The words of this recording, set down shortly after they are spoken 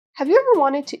Have you ever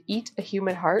wanted to eat a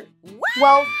human heart?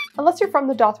 Well, unless you're from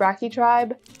the Dothraki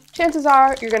tribe, chances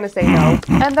are you're gonna say no,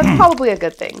 and that's probably a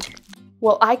good thing.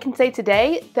 Well, I can say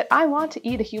today that I want to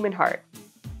eat a human heart.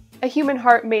 A human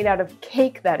heart made out of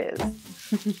cake, that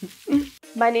is.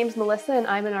 My name's Melissa and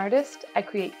I'm an artist. I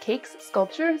create cakes,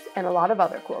 sculptures, and a lot of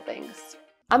other cool things.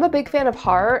 I'm a big fan of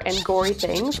horror and gory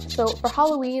things, so for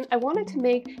Halloween, I wanted to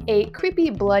make a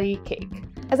creepy, bloody cake.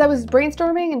 As I was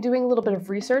brainstorming and doing a little bit of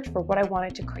research for what I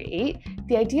wanted to create,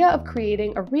 the idea of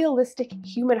creating a realistic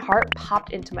human heart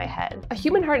popped into my head. A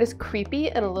human heart is creepy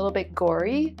and a little bit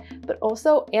gory, but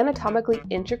also anatomically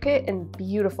intricate and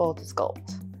beautiful to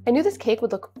sculpt. I knew this cake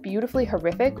would look beautifully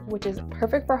horrific, which is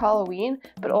perfect for Halloween,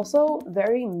 but also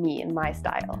very me in my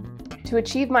style. To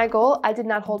achieve my goal, I did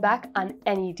not hold back on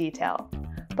any detail,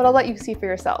 but I'll let you see for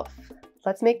yourself.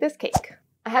 Let's make this cake.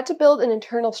 I had to build an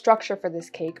internal structure for this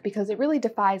cake because it really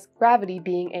defies gravity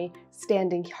being a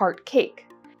standing heart cake.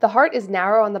 The heart is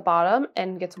narrow on the bottom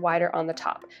and gets wider on the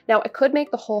top. Now, I could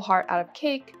make the whole heart out of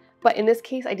cake, but in this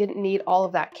case, I didn't need all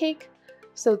of that cake.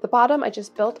 So at the bottom, I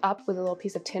just built up with a little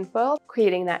piece of tinfoil,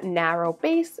 creating that narrow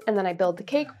base, and then I build the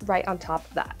cake right on top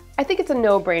of that. I think it's a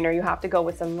no-brainer. You have to go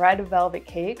with some red velvet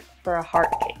cake for a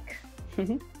heart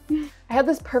cake. I had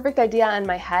this perfect idea in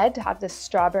my head to have this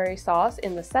strawberry sauce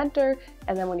in the center,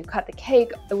 and then when you cut the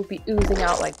cake, it would be oozing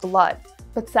out like blood.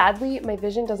 But sadly, my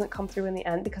vision doesn't come through in the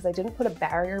end because I didn't put a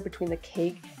barrier between the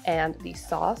cake and the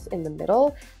sauce in the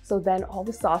middle. So then all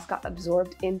the sauce got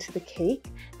absorbed into the cake,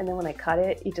 and then when I cut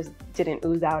it, it just didn't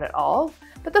ooze out at all.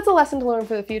 But that's a lesson to learn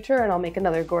for the future, and I'll make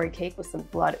another gory cake with some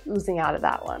blood oozing out of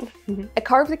that one. I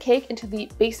carved the cake into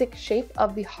the basic shape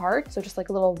of the heart, so just like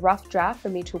a little rough draft for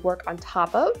me to work on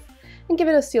top of, and give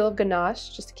it a seal of ganache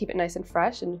just to keep it nice and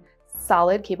fresh and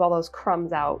solid, keep all those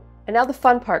crumbs out. And now the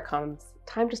fun part comes.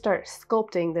 Time to start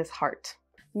sculpting this heart.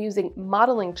 I'm using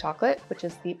modeling chocolate, which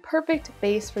is the perfect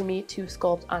base for me to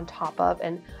sculpt on top of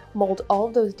and mold all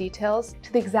of those details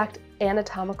to the exact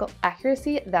anatomical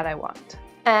accuracy that I want.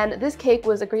 And this cake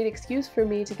was a great excuse for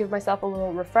me to give myself a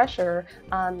little refresher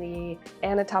on the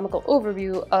anatomical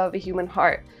overview of a human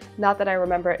heart. Not that I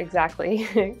remember exactly,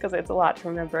 because it's a lot to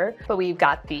remember, but we've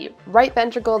got the right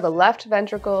ventricle, the left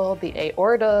ventricle, the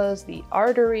aortas, the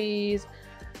arteries.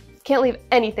 Can't leave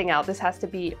anything out. This has to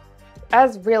be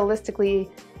as realistically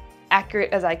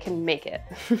accurate as I can make it.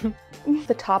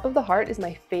 The top of the heart is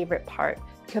my favorite part.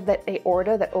 You have that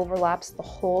aorta that overlaps the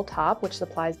whole top, which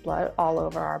supplies blood all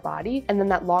over our body, and then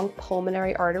that long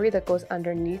pulmonary artery that goes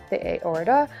underneath the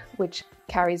aorta, which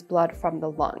carries blood from the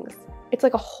lungs. It's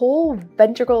like a whole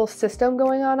ventricle system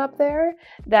going on up there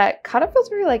that kind of feels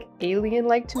very like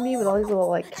alien-like to me, with all these little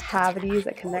like cavities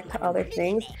that connect to other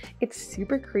things. It's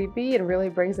super creepy and really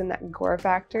brings in that gore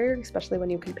factor, especially when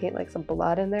you can paint like some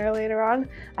blood in there later on.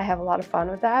 I have a lot of fun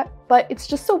with that, but it's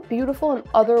just so beautiful and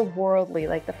otherworldly.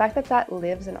 Like the fact that that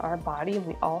lives in our body and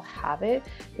we all have it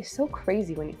is so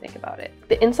crazy when you think about it.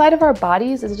 The inside of our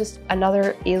bodies is just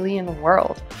another alien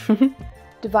world.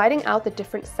 Dividing out the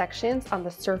different sections on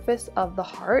the surface of the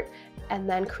heart and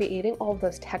then creating all of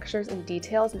those textures and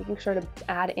details, making sure to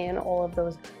add in all of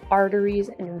those arteries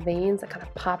and veins that kind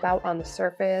of pop out on the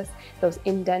surface, those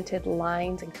indented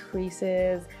lines and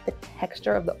creases, the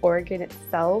texture of the organ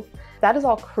itself. That is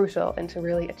all crucial into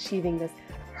really achieving this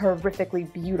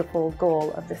horrifically beautiful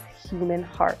goal of this human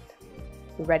heart.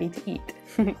 Ready to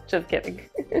eat. Just kidding.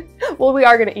 Well, we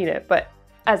are gonna eat it, but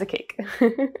as a cake.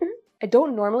 I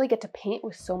don't normally get to paint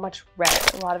with so much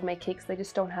red. A lot of my cakes, they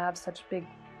just don't have such big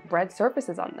red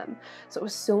surfaces on them. So it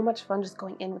was so much fun just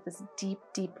going in with this deep,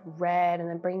 deep red and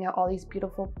then bringing out all these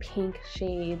beautiful pink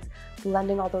shades,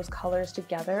 blending all those colors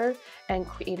together and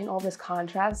creating all this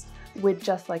contrast with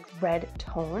just like red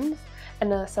tones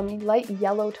and some light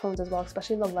yellow tones as well,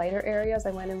 especially in the lighter areas.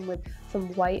 I went in with some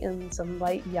white and some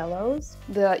light yellows.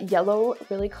 The yellow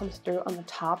really comes through on the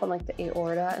top on like the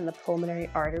aorta and the pulmonary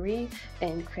artery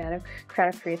and kind of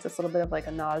creates this little bit of like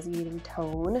a nauseating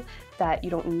tone that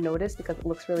you don't notice because it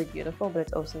looks really beautiful, but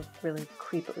it's also really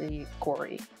creepily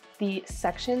gory. The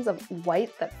sections of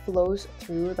white that flows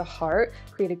through the heart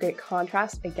create a great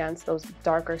contrast against those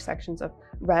darker sections of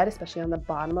red, especially on the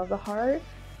bottom of the heart,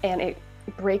 and it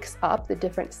breaks up the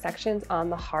different sections on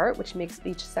the heart, which makes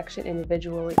each section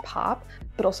individually pop,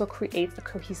 but also creates a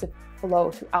cohesive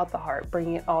flow throughout the heart,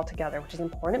 bringing it all together, which is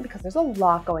important because there's a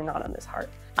lot going on in this heart.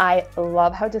 I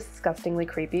love how disgustingly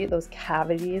creepy those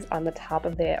cavities on the top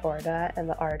of the aorta and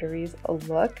the arteries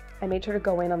look. I made sure to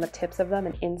go in on the tips of them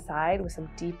and inside with some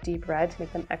deep, deep red to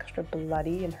make them extra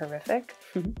bloody and horrific.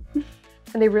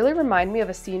 And they really remind me of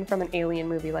a scene from an alien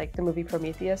movie, like the movie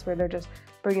Prometheus, where they're just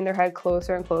bringing their head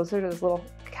closer and closer to this little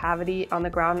cavity on the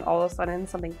ground, and all of a sudden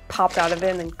something pops out of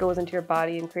it and then goes into your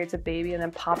body and creates a baby and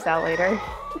then pops out later.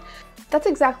 That's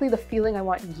exactly the feeling I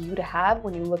want you to have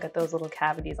when you look at those little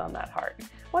cavities on that heart. I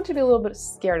want you to be a little bit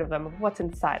scared of them, of what's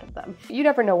inside of them. You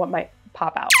never know what might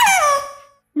pop out.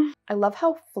 I love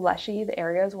how fleshy the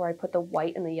areas where I put the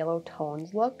white and the yellow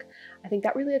tones look. I think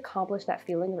that really accomplished that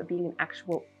feeling of it being an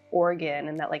actual organ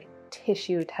and that like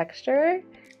tissue texture,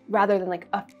 rather than like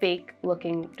a fake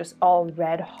looking just all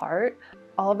red heart.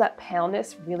 All of that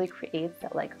paleness really creates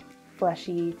that like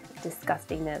fleshy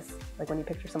disgustingness, like when you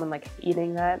picture someone like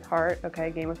eating that heart.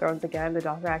 Okay, Game of Thrones again, the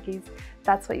Dothrakis.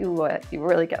 That's what you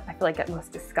really get, I feel like, get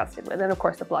most disgusted with. And of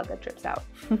course the blood that drips out.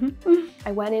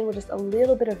 I went in with just a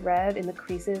little bit of red in the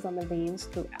creases on the veins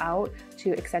throughout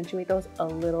to accentuate those a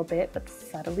little bit, but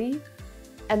subtly.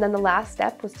 And then the last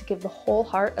step was to give the whole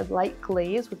heart a light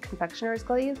glaze with confectioner's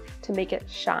glaze to make it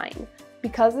shine.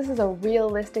 Because this is a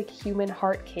realistic human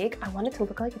heart cake, I want it to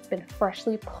look like it's been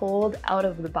freshly pulled out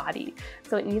of the body.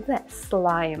 So it needs that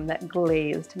slime, that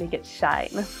glaze to make it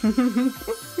shine.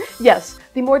 Yes,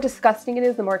 the more disgusting it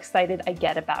is, the more excited I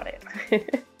get about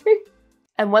it.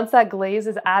 And once that glaze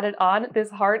is added on,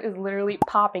 this heart is literally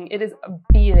popping. It is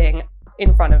beating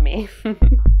in front of me.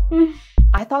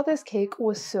 I thought this cake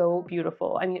was so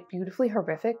beautiful. I mean, beautifully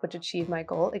horrific, which achieved my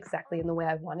goal exactly in the way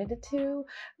I wanted it to,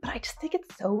 but I just think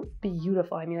it's so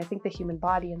beautiful. I mean, I think the human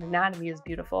body and anatomy is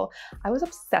beautiful. I was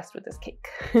obsessed with this cake.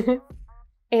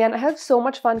 And I had so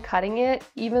much fun cutting it,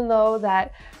 even though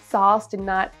that sauce did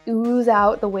not ooze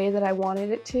out the way that I wanted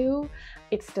it to.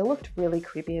 It still looked really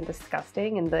creepy and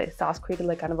disgusting, and the sauce created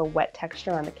like kind of a wet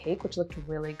texture on the cake, which looked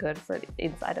really good for the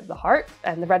inside of the heart.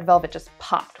 And the red velvet just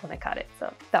popped when I cut it,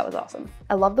 so that was awesome.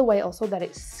 I love the way also that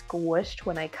it squished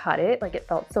when I cut it. Like, it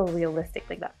felt so realistic,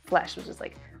 like that flesh was just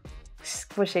like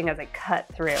squishing as I cut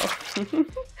through.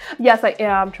 Yes, I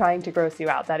am trying to gross you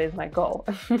out. That is my goal.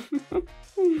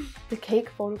 The cake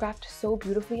photographed so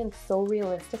beautifully and so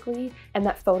realistically, and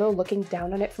that photo looking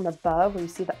down on it from above where you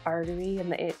see the artery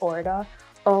and the aorta.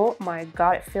 Oh my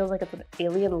god, it feels like it's an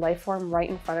alien life form right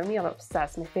in front of me. I'm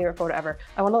obsessed. My favorite photo ever.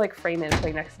 I want to like frame it and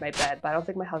play next to my bed, but I don't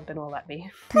think my husband will let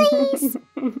me. Please!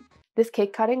 This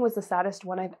cake cutting was the saddest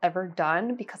one I've ever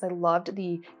done because I loved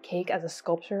the cake as a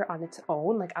sculpture on its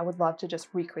own. Like, I would love to just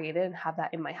recreate it and have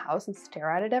that in my house and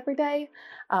stare at it every day.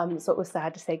 So it was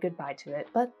sad to say goodbye to it,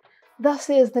 but thus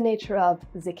is the nature of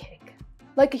the cake.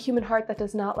 Like a human heart that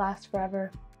does not last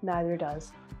forever, neither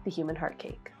does the human heart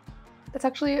cake. That's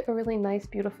actually a really nice,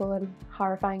 beautiful, and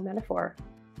horrifying metaphor.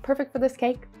 Perfect for this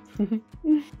cake.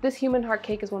 This human heart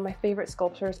cake is one of my favorite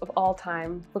sculptures of all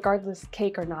time, regardless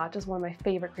cake or not. Just one of my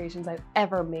favorite creations I've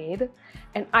ever made,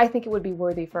 and I think it would be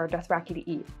worthy for a Dothraki to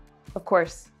eat. Of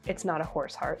course, it's not a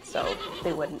horse heart, so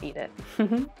they wouldn't eat it.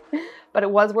 But it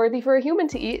was worthy for a human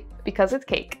to eat because it's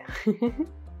cake.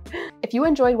 If you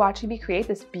enjoyed watching me create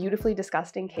this beautifully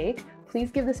disgusting cake,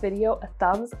 please give this video a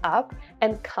thumbs up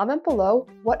and comment below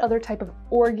what other type of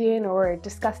organ or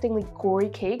disgustingly gory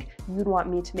cake you'd want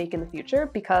me to make in the future,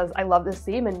 because I love this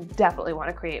theme and definitely want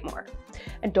to create more.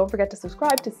 And don't forget to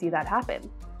subscribe to see that happen.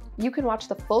 You can watch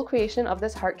the full creation of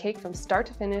this heart cake from start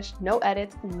to finish, no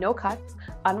edits, no cuts,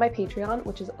 on my Patreon,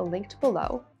 which is linked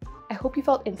below. I hope you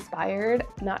felt inspired,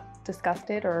 not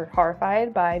disgusted or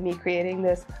horrified by me creating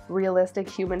this realistic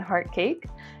human heart cake.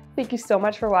 Thank you so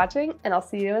much for watching, and I'll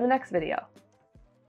see you in the next video.